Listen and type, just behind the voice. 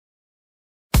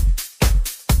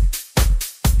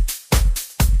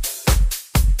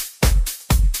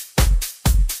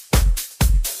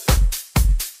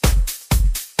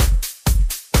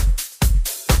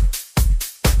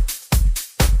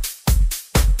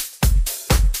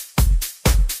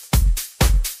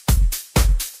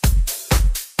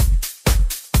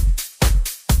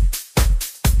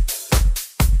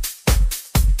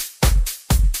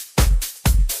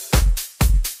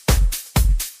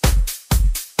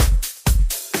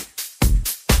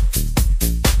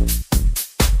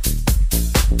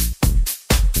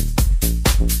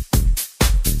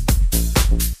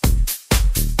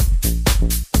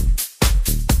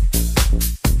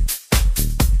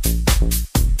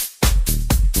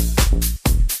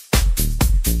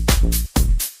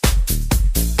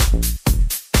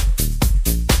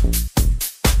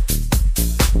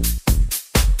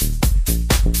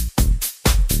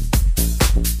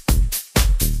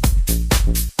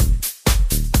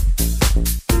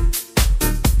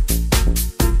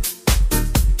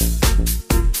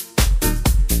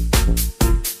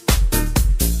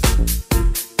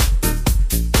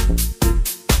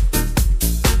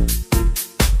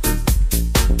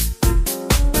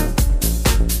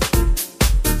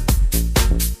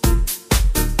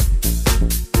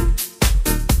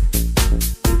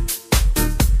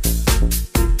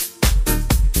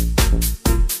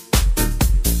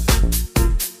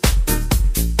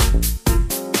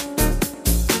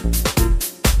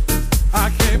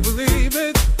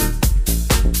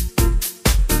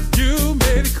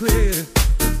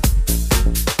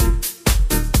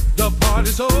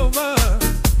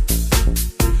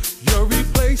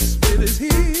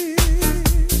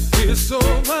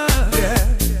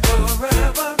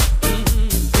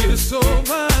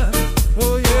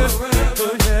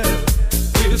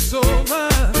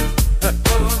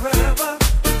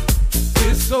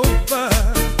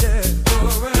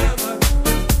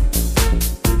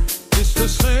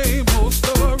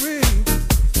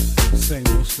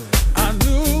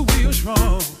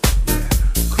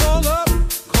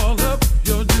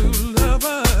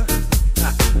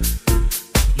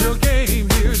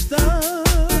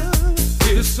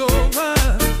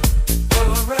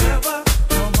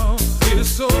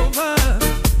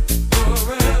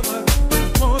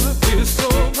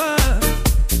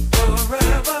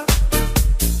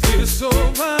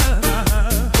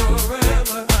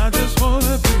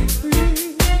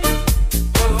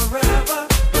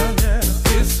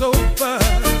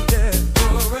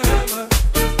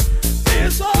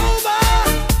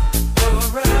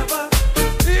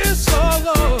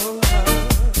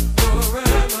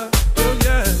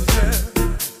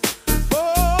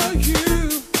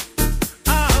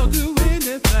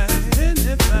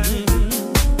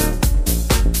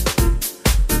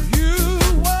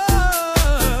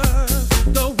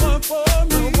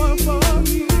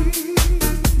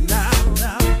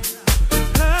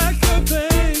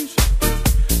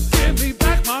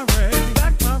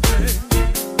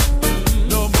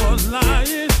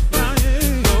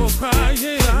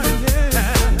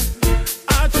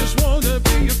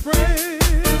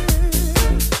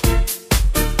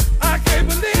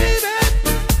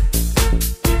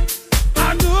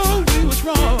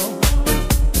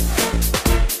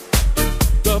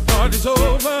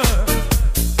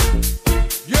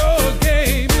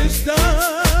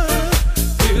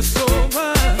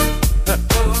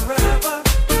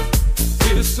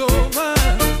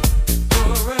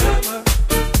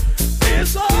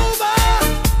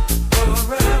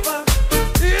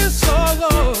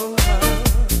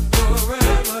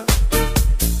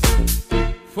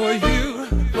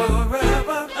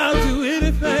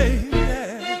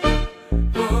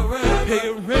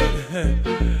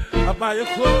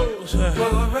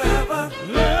Forever.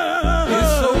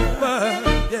 It's over.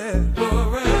 Yeah.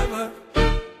 Forever.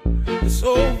 It's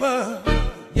over.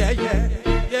 Yeah, yeah,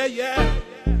 yeah, yeah.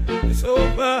 It's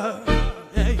over.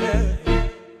 Yeah, yeah.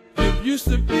 You used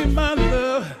to be my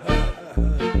love.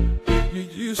 You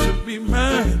used to be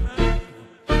mine.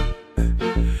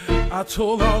 I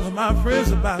told all of my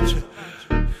friends about you.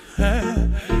 I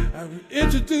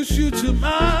introduced you to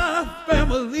my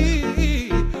family.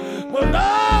 Well,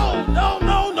 no, no,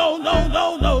 no, no, no,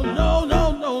 no, no, no,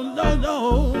 no, no, no,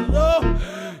 no, no.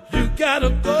 You gotta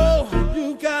go,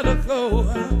 you gotta go.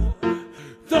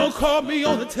 Don't call me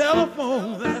on the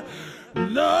telephone.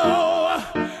 No,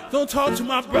 don't talk to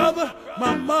my brother,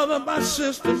 my mother, my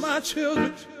sister, my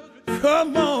children.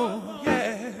 Come on,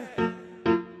 yeah.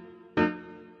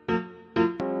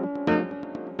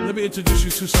 Let me introduce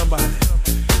you to somebody.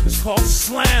 It's called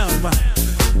Slam.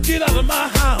 Get out of my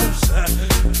house.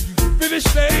 You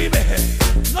finished, baby.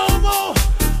 No more,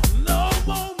 no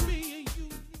more me and you.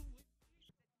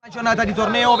 La giornata di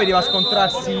torneo vedeva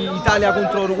scontrarsi Italia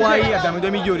contro Uruguay. Abbiamo i due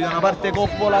migliori, da una parte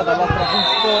Coppola, dall'altra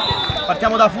Fusco.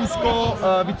 Partiamo da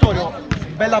Fusco. Vittorio,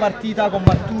 bella partita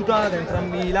combattuta da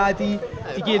entrambi i lati.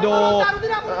 Ti chiedo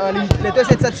le tue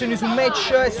sensazioni sul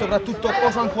match e soprattutto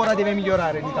cosa ancora deve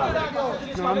migliorare l'Italia.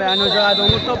 No, vabbè, hanno giocato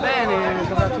molto bene,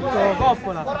 soprattutto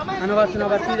Coppola. Hanno fatto una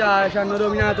partita, ci hanno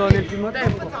dominato nel primo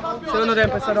tempo. Il secondo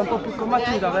tempo è stata un po' più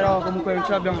combattuta, però comunque non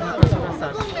ce l'abbiamo fatta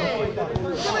sovrastare.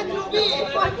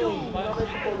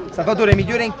 Salvatore,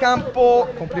 migliore in campo,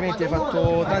 complimenti, hai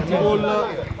fatto tanti gol.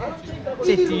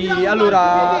 Senti,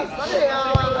 allora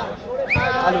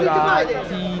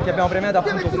ti abbiamo premiato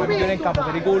appunto come migliore in campo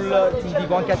per i gol. Ti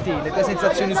dico anche a te le tue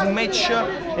sensazioni sul match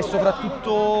e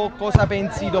soprattutto cosa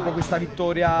pensi dopo questa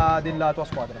vittoria della tua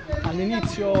squadra.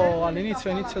 All'inizio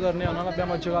torneo non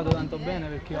abbiamo giocato tanto bene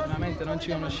perché ovviamente non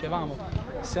ci conoscevamo,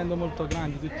 essendo molto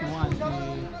grandi tutti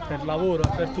quanti per lavoro e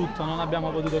per tutto non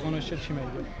abbiamo potuto conoscerci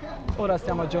meglio. Ora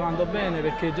stiamo giocando bene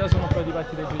perché già sono un po' di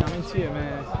partite che giochiamo insieme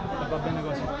e va bene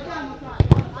così.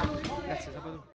 Grazie, Salvatore.